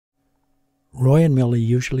Roy and Millie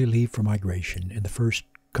usually leave for migration in the first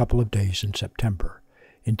couple of days in September.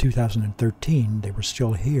 In 2013, they were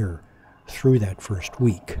still here through that first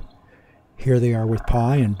week. Here they are with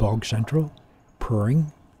Pi in Bog Central,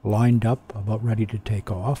 purring, lined up, about ready to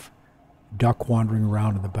take off. Duck wandering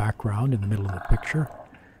around in the background in the middle of the picture.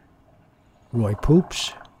 Roy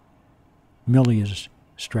poops. Millie is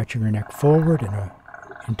stretching her neck forward in a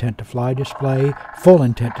intent to fly display, full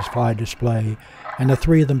intent to fly display, and the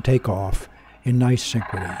three of them take off in nice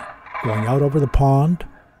synchrony, going out over the pond,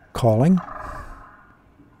 calling,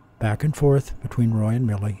 back and forth between Roy and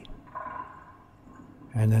Millie,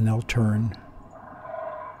 and then they'll turn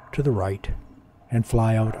to the right and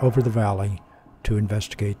fly out over the valley to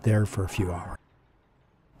investigate there for a few hours.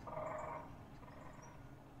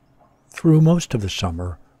 Through most of the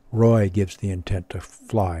summer, Roy gives the intent to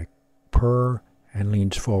fly, purr, and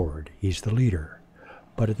leans forward. He's the leader.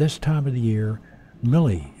 But at this time of the year,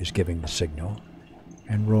 Millie is giving the signal,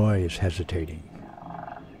 and Roy is hesitating.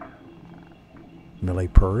 Millie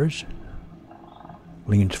purrs,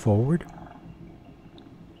 leans forward.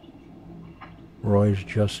 Roy's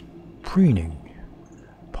just preening.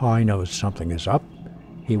 Pi knows something is up.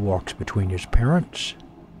 He walks between his parents.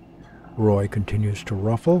 Roy continues to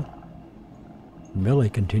ruffle.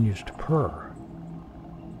 Millie continues to purr.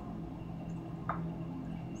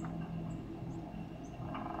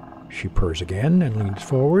 She purrs again and leans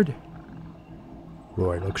forward.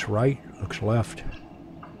 Roy looks right, looks left.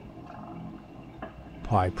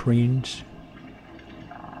 Pi preens.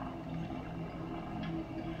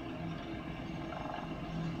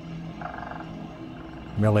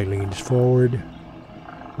 Millie leans forward.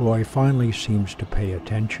 Roy finally seems to pay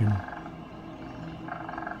attention.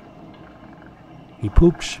 He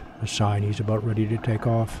poops, a sign he's about ready to take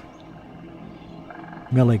off.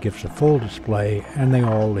 Millie gives a full display, and they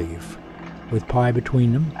all leave, with Pi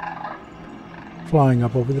between them, flying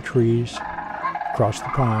up over the trees, across the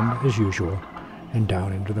pond as usual, and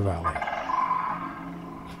down into the valley.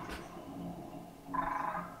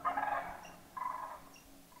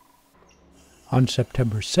 On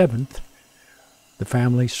September 7th, the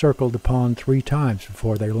family circled the pond 3 times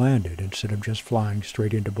before they landed, instead of just flying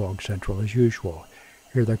straight into Bog Central as usual.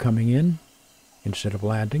 Here they're coming in. Instead of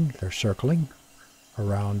landing, they're circling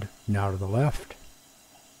around now to the left,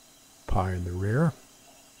 Pi in the rear.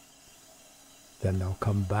 Then they'll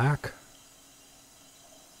come back.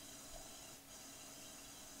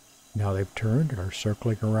 Now they've turned and are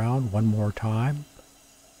circling around one more time.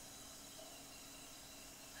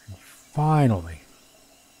 And finally,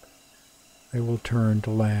 they will turn to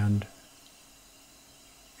land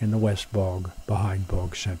in the West Bog behind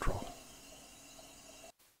Bog Central.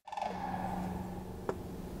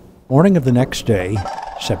 Morning of the next day,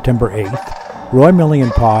 September 8th, Roy, Millie,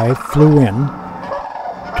 and Pi flew in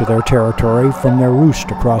to their territory from their roost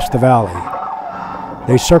across the valley.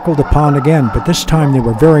 They circled the pond again, but this time they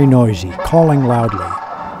were very noisy, calling loudly.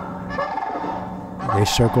 They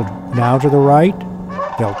circled now to the right.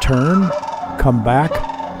 They'll turn, come back,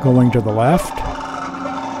 going to the left,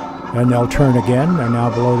 and they'll turn again. They're now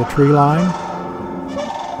below the tree line,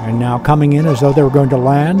 and now coming in as though they were going to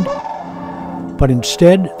land. But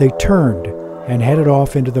instead, they turned and headed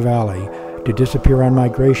off into the valley to disappear on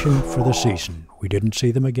migration for the season. We didn't see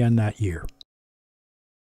them again that year.